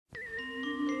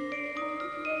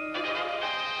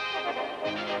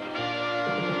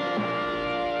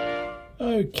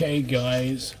Okay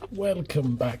guys,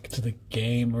 welcome back to the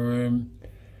game room.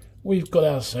 We've got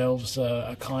ourselves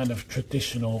a kind of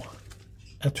traditional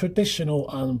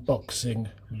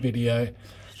unboxing video.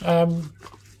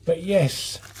 But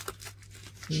yes,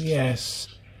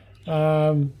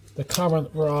 the current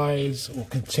rise or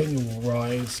continual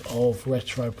rise of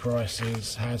retro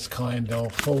prices has kind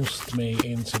of forced me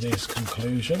into this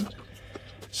conclusion.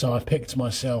 So I picked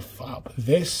myself up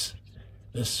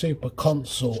the Super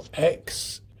Console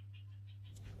X,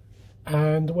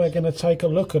 and we're going to take a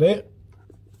look at it,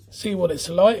 see what it's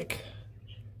like,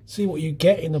 see what you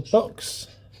get in the box,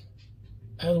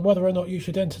 and whether or not you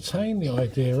should entertain the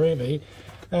idea, really.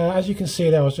 As you can see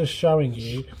there, I was just showing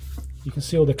you, you can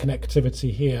see all the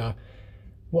connectivity here.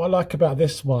 What I like about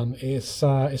this one is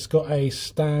it's got a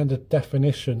standard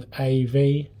definition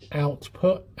AV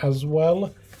output as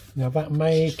well. Now that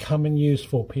may come in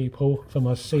useful, people, for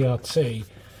my CRT.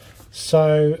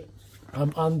 So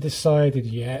I'm undecided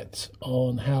yet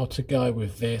on how to go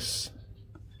with this.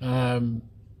 That's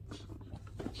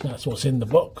what's in the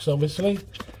box, obviously.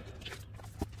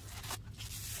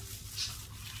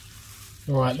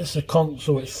 Alright, this is the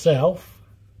console itself.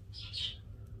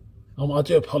 I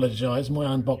do apologise, my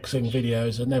unboxing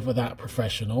videos are never that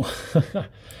professional.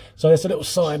 So there's a little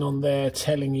sign on there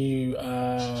telling you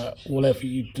whatever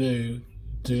you do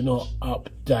not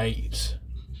update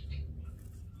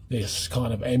this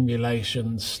kind of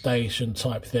emulation station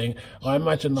type thing. I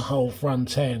imagine the whole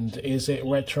front end, is it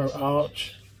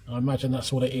RetroArch? I imagine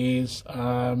that's what it is.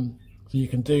 So you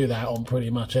can do that on pretty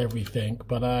much everything,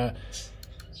 but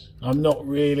I'm not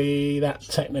really that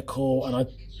technical, and I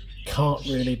can't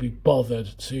really be bothered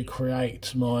to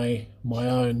create my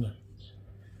own,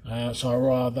 so I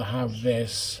rather have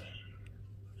this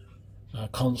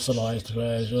consoleized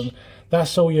version.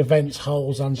 That's all your vent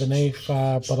holes underneath,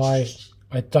 but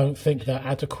I don't think they're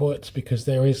adequate because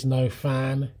there is no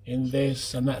fan in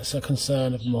this, and that's a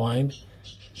concern of mine.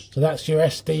 So that's your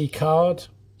SD card,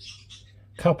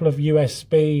 couple of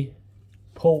USB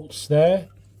ports there.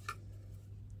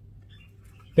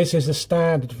 This is the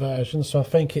standard version, so I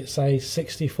think it's a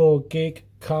 64 gig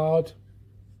card.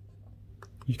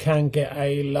 You can get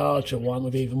a larger one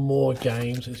with even more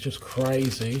games, it's just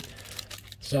crazy.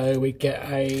 So we get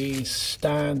a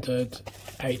standard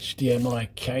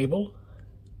HDMI cable.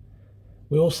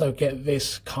 We also get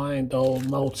this kind of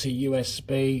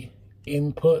multi-USB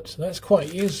input. That's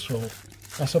quite useful.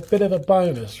 That's a bit of a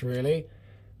bonus, really.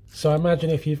 So imagine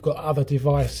if you've got other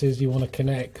devices you want to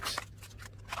connect,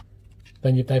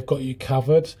 then they've got you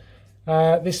covered.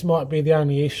 This might be the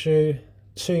only issue.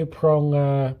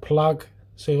 Two-prong plug,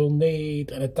 so you'll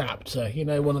need an adapter. You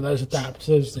know, one of those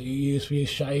adapters that you use for your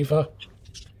shaver.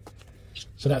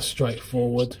 So that's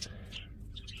straightforward.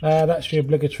 That's your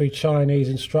obligatory Chinese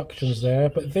instructions there.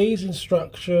 But these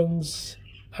instructions,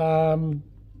 they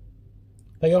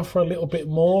offer a little bit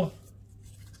more,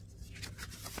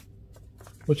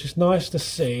 which is nice to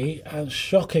see. And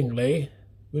shockingly,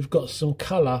 we've got some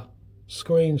colour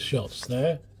screenshots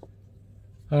there.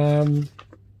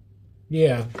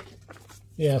 Yeah,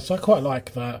 so I quite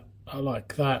like that. I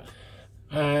like that.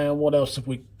 And what else have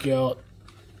we got?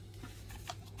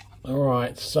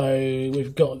 Alright, so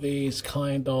we've got these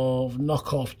kind of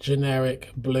knockoff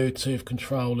generic Bluetooth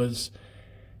controllers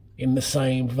in the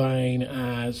same vein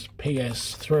as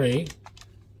PS3.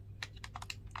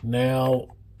 Now,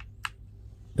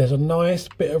 there's a nice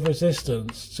bit of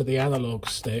resistance to the analog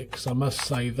sticks, I must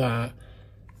say that.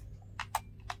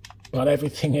 But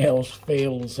everything else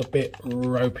feels a bit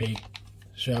ropey,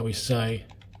 shall we say.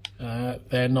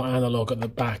 They're not analog at the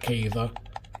back either.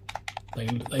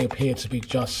 They appear to be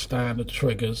just standard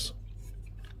triggers.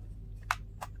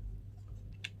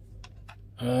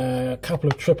 A couple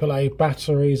of AAA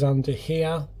batteries under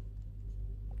here.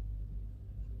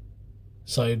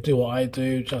 So do what I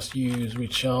do, just use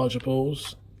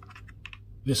rechargeables.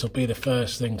 This will be the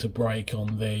first thing to break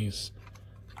on these.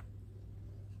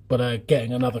 But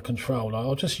getting another controller,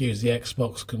 I'll just use the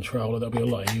Xbox controller, that'll be a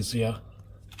lot easier.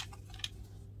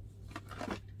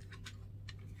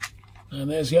 And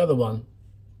there's the other one.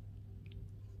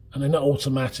 And they're not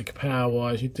automatic power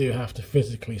wise, you do have to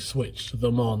physically switch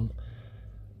them on.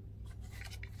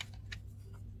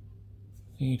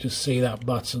 You just see that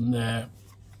button there.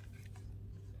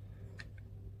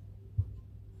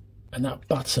 And that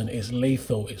button is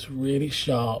lethal, it's really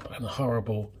sharp and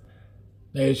horrible.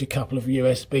 There's your couple of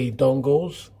USB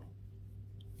dongles.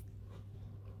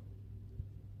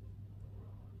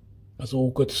 That's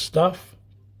all good stuff.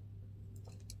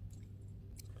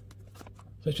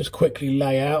 So let's just quickly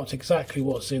lay out exactly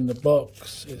what's in the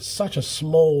box. It's such a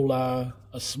small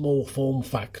form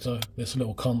factor, this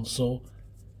little console.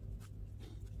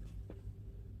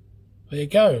 there you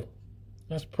go.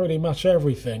 That's pretty much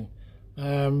everything.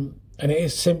 And it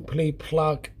is simply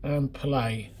plug and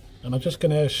play. And I'm just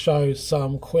going to show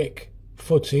some quick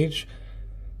footage,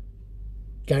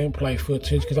 gameplay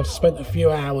footage, because I've spent a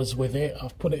few hours with it.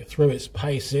 I've put it through its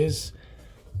paces.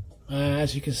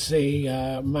 As you can see,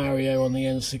 Mario on the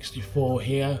N64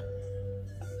 here.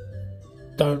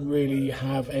 Don't really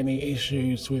have any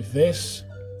issues with this.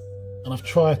 And I've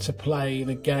tried to play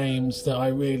the games that I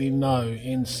really know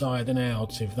inside and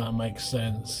out, if that makes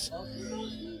sense.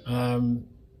 And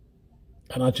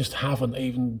I just haven't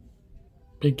even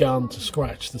begun to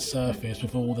scratch the surface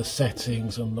with all the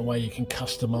settings and the way you can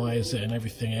customize it and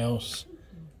everything else.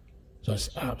 So it's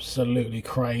absolutely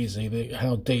crazy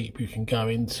how deep you can go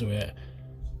into it.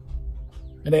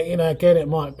 And it, you know, again, it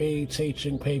might be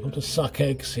teaching people to suck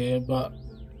eggs here, but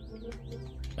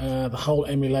the whole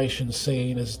emulation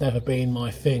scene has never been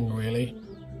my thing, really.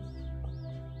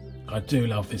 I do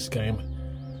love this game.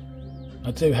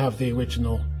 I do have the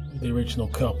original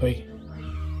copy.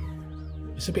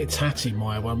 It's a bit tatty,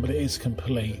 my one, but it is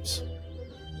complete.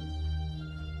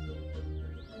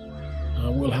 I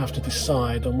will have to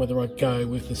decide on whether I go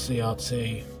with the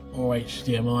CRT or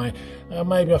HDMI.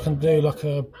 Maybe I can do like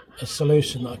a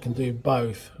solution that I can do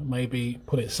both. Maybe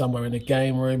put it somewhere in a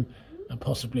game room and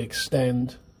possibly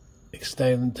extend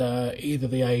either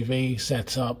the AV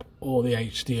setup or the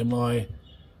HDMI.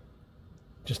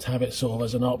 Just have it sort of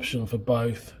as an option for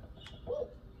both.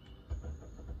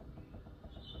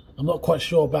 I'm not quite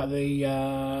sure about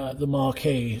the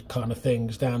marquee kind of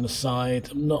things down the side.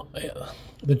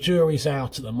 The jury's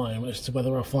out at the moment as to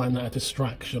whether I find that a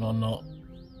distraction or not.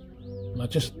 And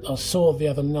I saw the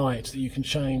other night that you can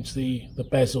change the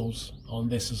bezels on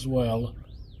this as well.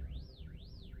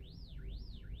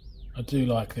 I do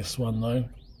like this one though.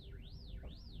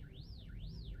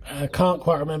 I can't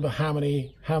quite remember how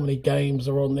many games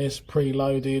are on this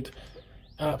preloaded.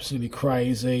 Absolutely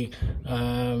crazy.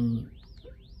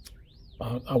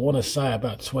 I want to say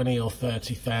about 20 or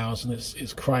 30,000.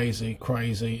 It's crazy.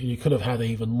 You could have had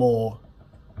even more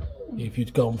if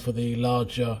you'd gone for the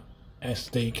larger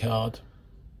SD card.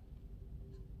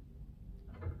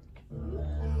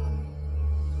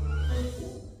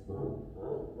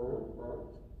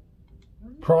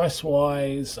 Price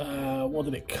wise, what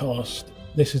did it cost?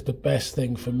 This is the best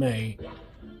thing for me.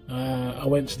 I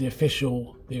went to the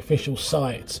official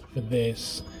site for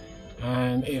this,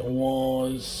 and it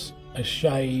was a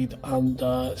shade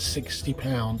under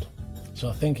 £60, so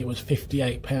I think it was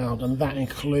 £58, and that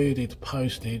included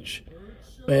postage,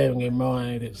 bearing in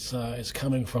mind it's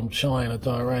coming from China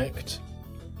direct.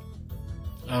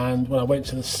 And when I went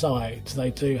to the site,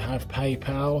 they do have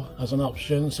PayPal as an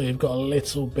option, so you've got a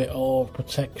little bit of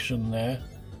protection there,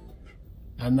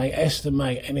 and they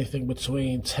estimate anything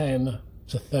between 10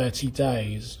 to 30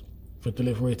 days for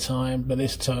delivery time, but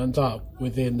this turned up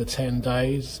within the 10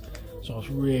 days. So I was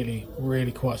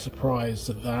really quite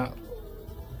surprised at that.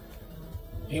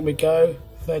 Here we go,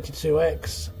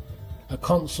 32X, a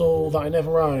console that I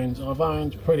never owned. I've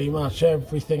owned pretty much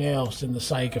everything else in the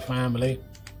Sega family,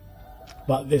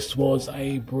 but this was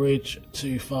a bridge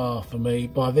too far for me.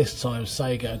 By this time,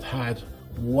 Sega had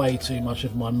way too much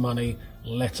of my money,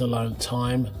 let alone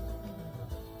time.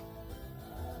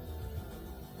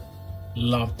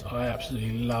 I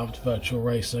absolutely loved Virtual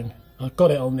Racing. I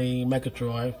got it on the Mega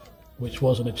Drive, which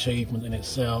was an achievement in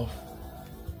itself.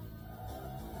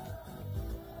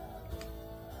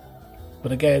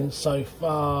 But again, so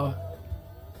far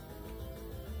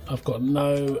I've got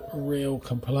no real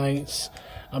complaints.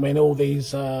 I mean, all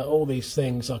these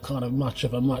things are kind of much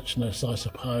of a muchness, I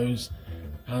suppose,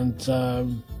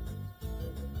 and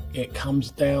it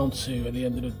comes down to, at the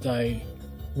end of the day,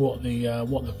 what the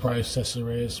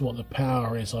processor is, what the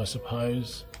power is, I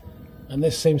suppose, and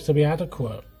this seems to be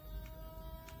adequate.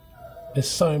 There's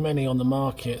so many on the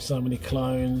market, so many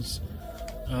clones,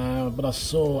 but I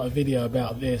saw a video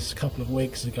about this a couple of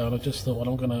weeks ago, and I just thought, well,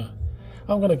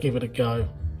 I'm gonna give it a go.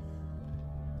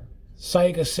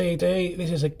 Sega CD. This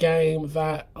is a game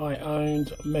that I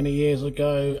owned many years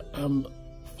ago and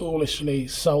foolishly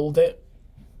sold it.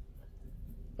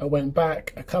 I went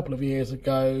back a couple of years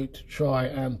ago to try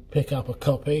and pick up a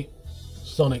copy,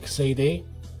 Sonic CD,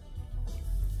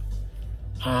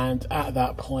 and at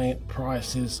that point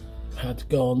prices had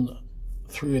gone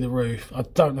through the roof. I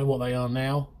don't know what they are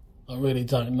now, I really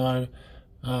don't know,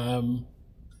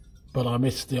 but I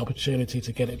missed the opportunity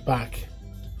to get it back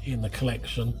in the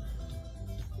collection.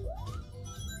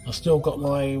 I still got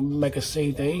my Mega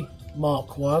CD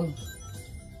Mark 1,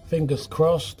 fingers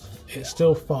crossed, it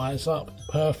still fires up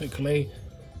perfectly.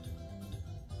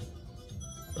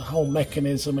 The whole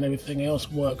mechanism and everything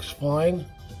else works fine.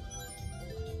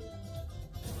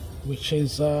 which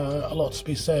is a lot to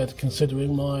be said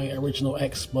considering my original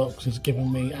Xbox is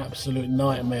giving me absolute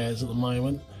nightmares at the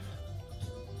moment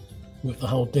with the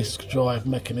whole disk drive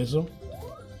mechanism.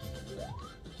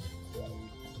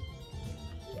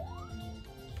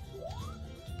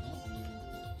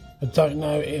 I don't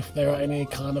know if there are any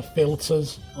kind of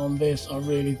filters on this. I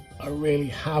really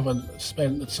haven't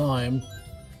spent the time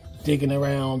digging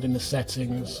around in the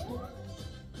settings.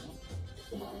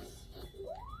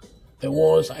 There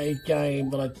was a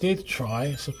game that I did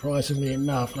try, surprisingly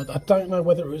enough. I don't know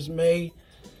whether it was me,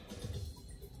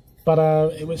 but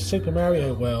it was Super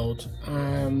Mario World,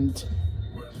 and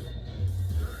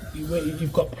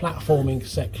you've got platforming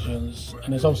sections,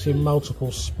 and there's obviously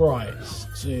multiple sprites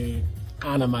to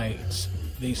animate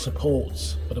the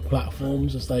supports for the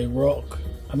platforms as they rock.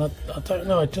 And I don't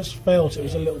know, I just felt it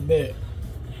was a little bit,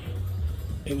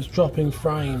 it was dropping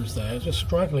frames there, just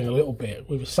struggling a little bit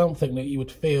with something that you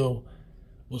would feel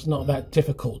was not that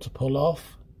difficult to pull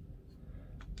off.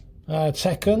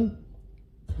 Tekken.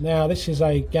 Now this is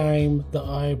a game that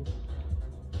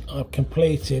I've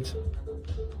completed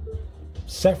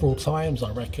several times,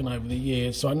 I reckon, over the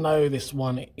years, so I know this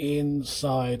one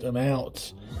inside and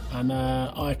out, and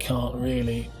I can't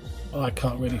really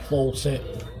fault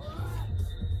it.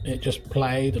 It just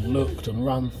played and looked and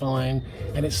run fine,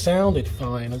 and it sounded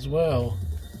fine as well.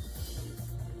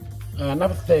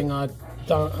 Another thing I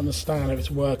don't understand if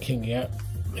it's working yet,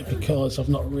 because I've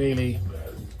not really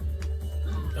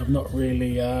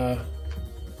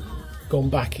gone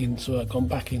back into a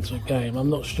game. I'm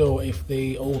not sure if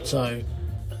the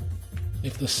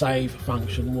save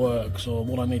function works, or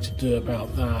what I need to do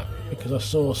about that, because I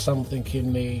saw something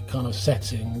in the kind of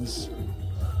settings,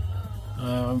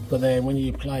 but then when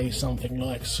you play something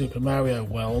like Super Mario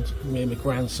World, me and my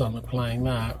grandson are playing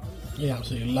that, he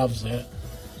absolutely loves it.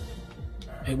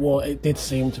 It did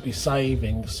seem to be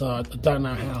saving, so I don't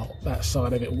know how that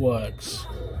side of it works,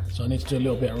 so I need to do a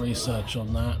little bit of research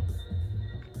on that.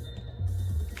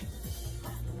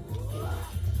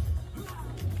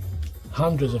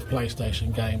 Hundreds of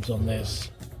PlayStation games on this.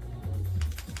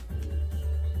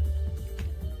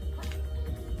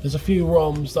 There's a few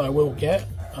ROMs that I will get.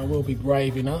 I will be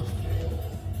brave enough.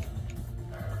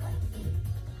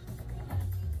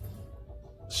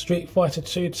 Street Fighter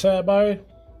 2 Turbo.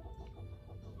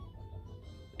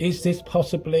 Is this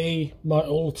possibly my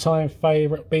all-time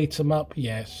favourite beat-em-up?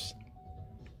 Yes,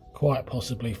 quite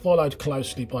possibly. Followed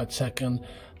closely by Tekken.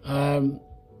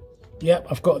 Yep,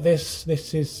 I've got this.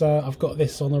 I've got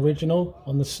this on original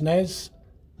on the SNES.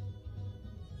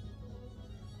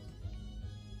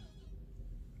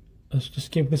 Let's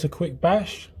just give this a quick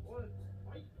bash.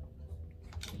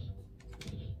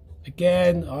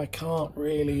 Again, I can't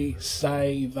really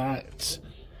say that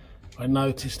I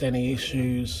noticed any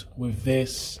issues with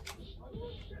this.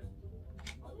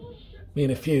 Been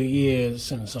a few years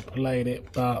since I played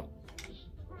it, but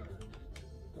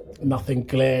nothing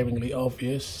glaringly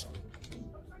obvious.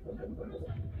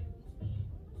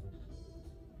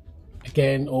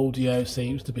 Again, audio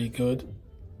seems to be good.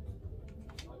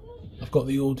 I've got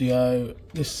the audio,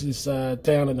 this is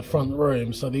down in the front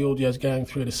room, so the audio is going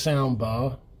through the sound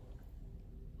bar.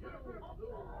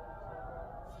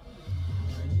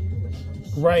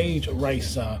 Rage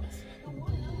Racer.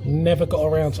 Never got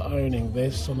around to owning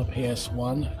this on the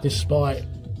PS1, despite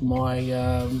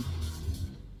my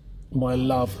my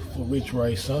love for Ridge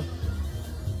Racer.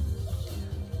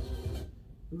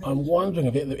 I'm wondering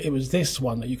if it was this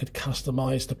one that you could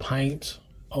customise the paint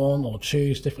on, or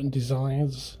choose different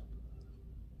designs.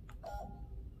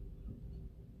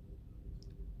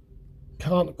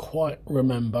 Can't quite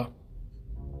remember.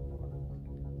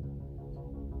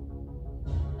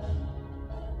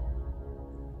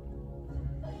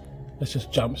 Let's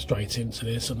just jump straight into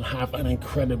this and have an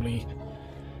incredibly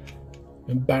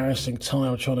embarrassing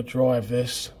time trying to drive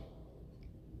this.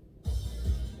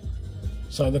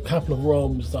 So the couple of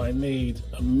ROMs that I need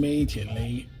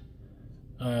immediately,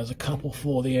 there's a couple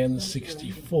for the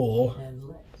N64,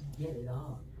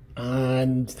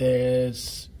 and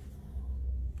there's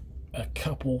a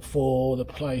couple for the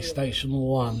PlayStation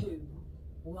 1.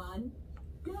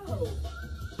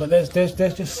 But there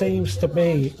just seems to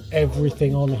be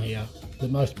everything on here, the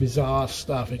most bizarre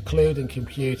stuff, including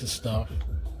computer stuff,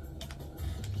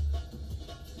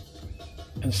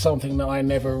 and something that I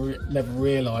never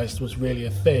realised was really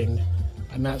a thing,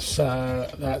 and that's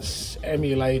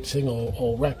emulating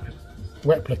or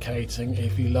replicating,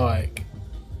 if you like,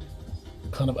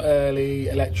 kind of early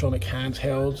electronic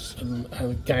handhelds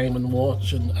and Game &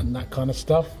 Watch and that kind of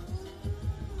stuff.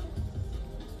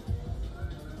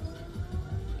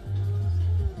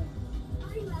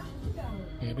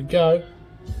 Here we go.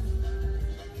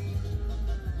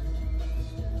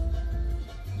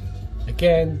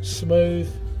 again, smooth.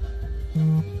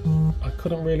 I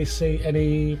couldn't really see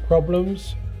any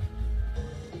problems.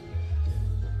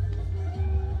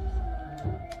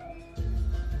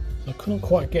 I couldn't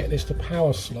quite get this to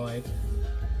power slide.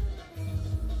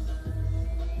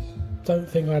 Don't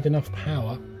think I had enough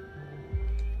power.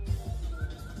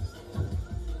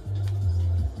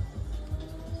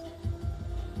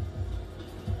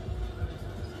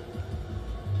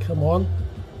 Come on.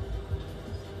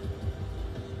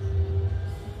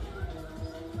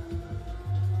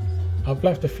 I've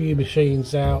left a few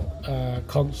machines out,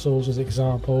 consoles as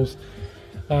examples.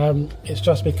 It's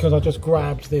just because I just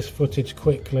grabbed this footage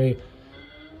quickly.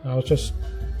 I was just,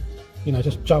 you know,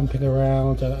 just jumping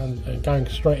around and going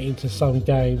straight into some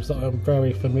games that I'm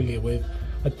very familiar with.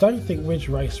 I don't think Ridge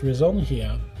Racer is on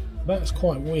here. That's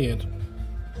quite weird.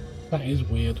 That is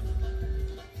weird.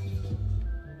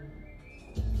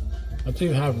 I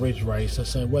do have Ridge Racer,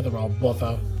 so whether I'll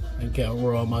bother and get a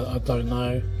ROM, I don't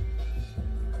know.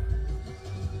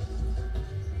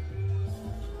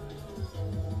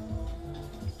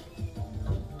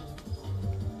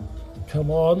 Come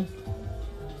on.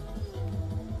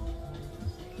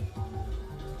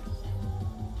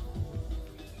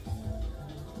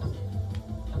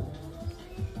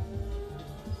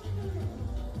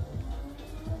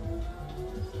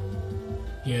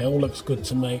 Yeah, all looks good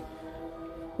to me.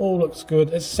 All looks good.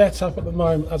 It's set up at the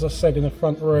moment, as I said, in the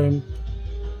front room.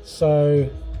 So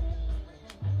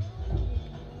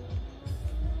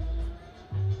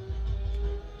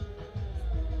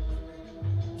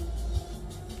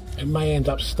it may end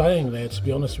up staying there, to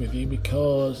be honest with you,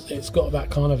 because it's got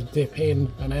that kind of dip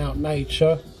in and out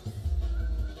nature,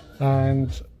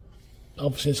 and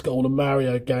obviously it's got all the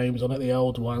Mario games on it, the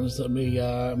old ones that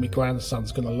me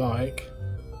grandson's gonna like.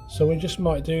 So we just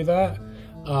might do that.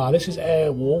 This is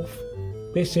Airwolf.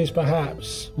 This is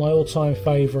perhaps my all-time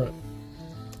favourite,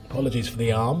 apologies for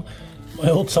the arm, my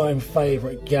all-time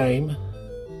favourite game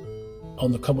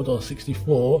on the Commodore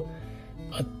 64.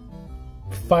 I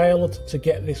failed to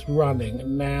get this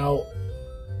running. Now,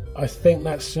 I think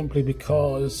that's simply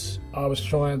because I was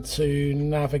trying to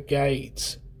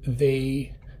navigate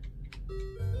the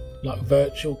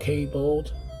virtual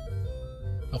keyboard.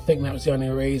 I think that was the only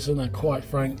reason, and quite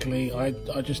frankly, I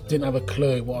just didn't have a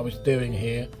clue what I was doing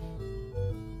here.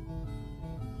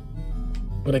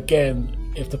 But again,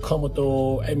 if the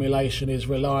Commodore emulation is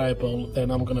reliable,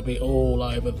 then I'm going to be all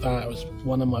over that. It was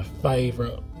one of my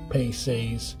favourite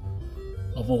PCs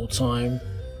of all time.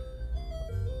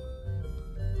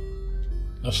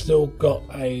 I've still got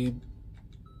a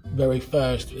very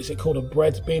first, is it called a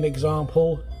bread bin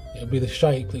example? It'll be the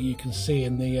shape that you can see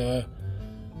in the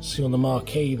see on the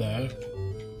marquee there.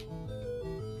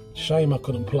 Shame I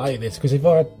couldn't play this, because if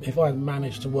I had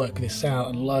managed to work this out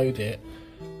and load it,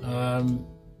 I'd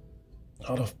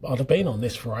have been on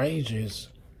this for ages.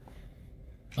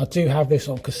 I do have this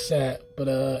on cassette, but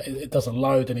it doesn't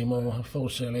load anymore.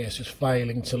 Unfortunately, it's just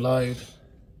failing to load.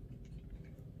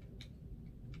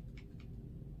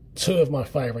 Two of my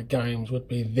favourite games would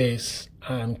be this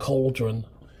and Cauldron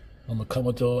on the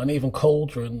Commodore, and even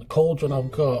Cauldron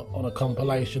I've got on a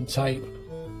compilation tape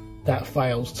that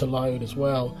fails to load as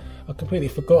well. I completely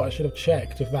forgot. I should have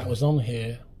checked if that was on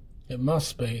here. It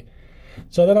must be.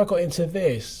 So then I got into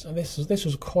this, and this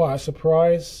was quite a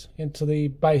surprise, into the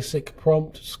basic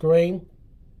prompt screen.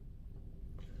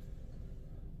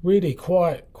 Really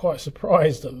quite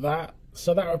surprised at that.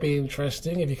 So that would be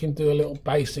interesting if you can do a little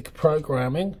basic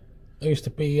programming. I used to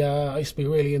be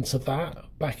really into that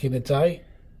back in the day.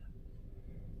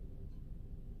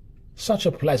 Such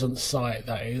a pleasant sight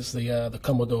that is, the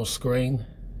Commodore screen.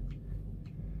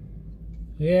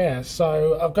 Yeah,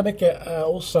 so I'm going to get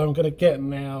I'm going to get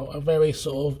now a very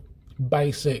sort of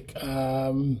basic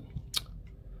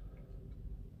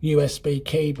USB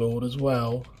keyboard as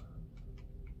well,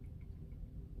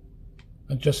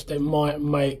 and just it might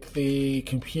make the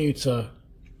computer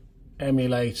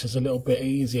emulators a little bit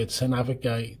easier to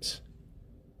navigate.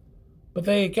 But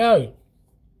there you go.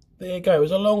 There you go. It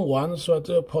was a long one, so I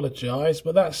do apologise,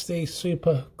 but that's the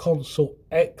Super Console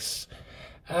X.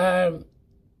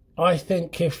 I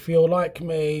think if you're like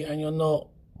me and you're not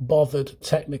bothered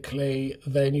technically,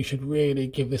 then you should really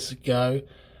give this a go.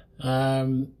 The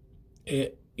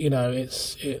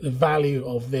value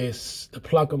of this, the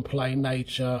plug and play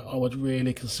nature, I would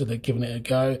really consider giving it a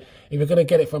go. If you're going to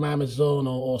get it from Amazon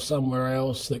or somewhere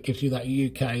else that gives you that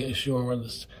UK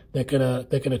assurance, they're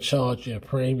gonna charge you a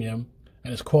premium,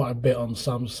 and it's quite a bit on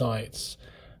some sites.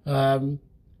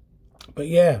 But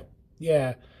yeah.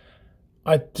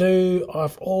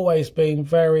 I've always been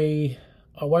very,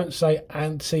 I won't say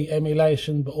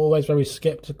anti-emulation, but always very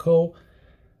skeptical.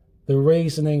 The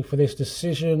reasoning for this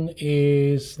decision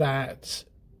is that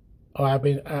I have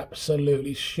been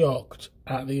absolutely shocked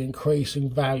at the increasing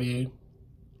value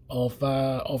of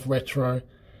retro.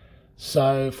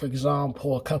 So, for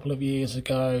example, a couple of years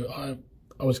ago,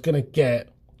 I was going to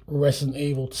get Resident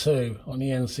Evil 2 on the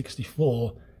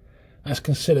N64 as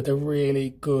considered a really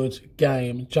good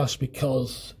game just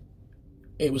because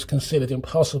it was considered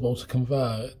impossible to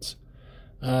convert.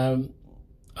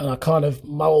 And I kind of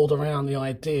mulled around the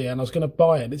idea and I was going to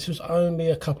buy it. This was only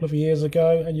a couple of years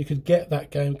ago and you could get that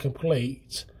game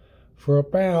complete for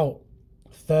about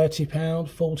 £30,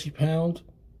 £40.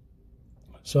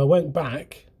 So I went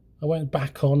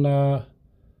back on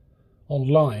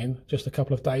online just a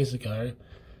couple of days ago.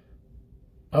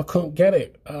 I couldn't get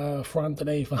it for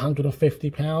underneath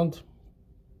 £150,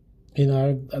 you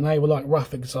know, and they were like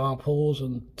rough examples,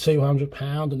 and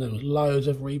 £200, and there was loads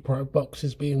of repro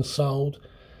boxes being sold.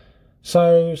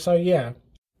 So yeah,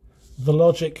 the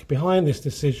logic behind this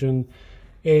decision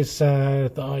is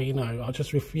that I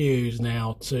just refuse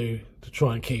now to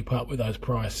try and keep up with those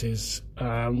prices.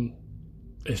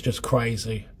 It's just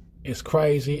crazy. It's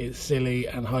crazy, it's silly,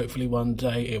 and hopefully one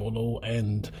day it will all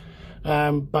end.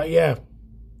 But yeah.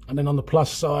 And then on the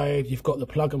plus side, you've got the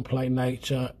plug-and-play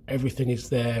nature. Everything is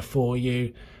there for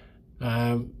you.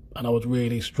 And I would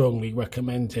really strongly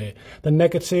recommend it. The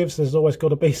negatives, there's always got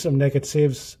to be some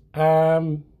negatives.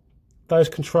 Those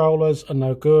controllers are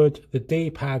no good. The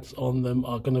D-pads on them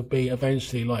are going to be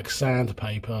eventually like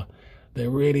sandpaper. They're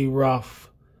really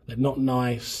rough. They're not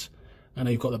nice. And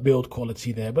you've got the build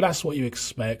quality there. But that's what you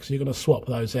expect. So you're going to swap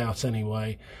those out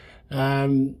anyway.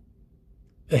 The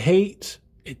heat...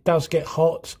 It does get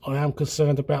hot. I am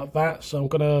concerned about that, so I'm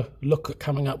going to look at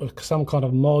coming up with some kind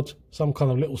of mod, some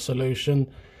kind of little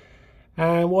solution.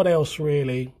 And what else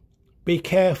really? Be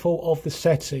careful of the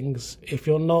settings. If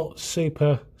you're not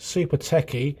super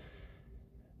techie,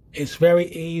 it's very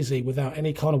easy without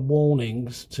any kind of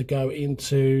warnings to go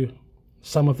into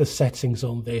some of the settings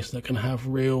on this that can have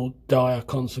real dire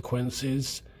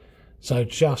consequences. So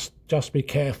just be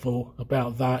careful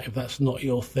about that if that's not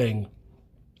your thing.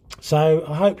 So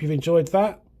I hope you've enjoyed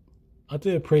that. I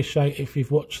do appreciate if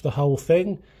you've watched the whole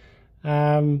thing.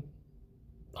 I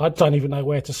don't even know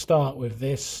where to start with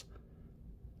this.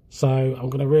 So I'm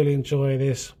going to really enjoy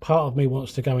this. Part of me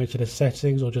wants to go into the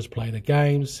settings or just play the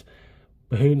games.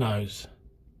 But who knows?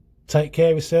 Take care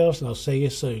of yourselves and I'll see you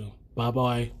soon.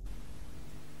 Bye-bye.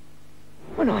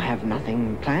 When I have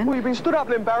nothing planned... Well, you've been stood up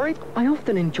then, Barry. I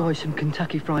often enjoy some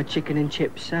Kentucky Fried Chicken and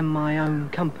chips and my own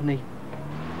company.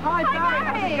 Hi, Barry.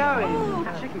 How's it going?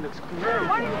 That chicken looks great.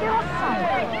 Why didn't you give us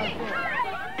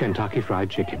some? Kentucky Fried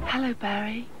Chicken. Hello,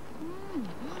 Barry.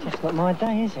 Just not my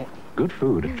day, is it? Good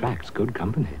food attracts good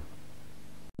company.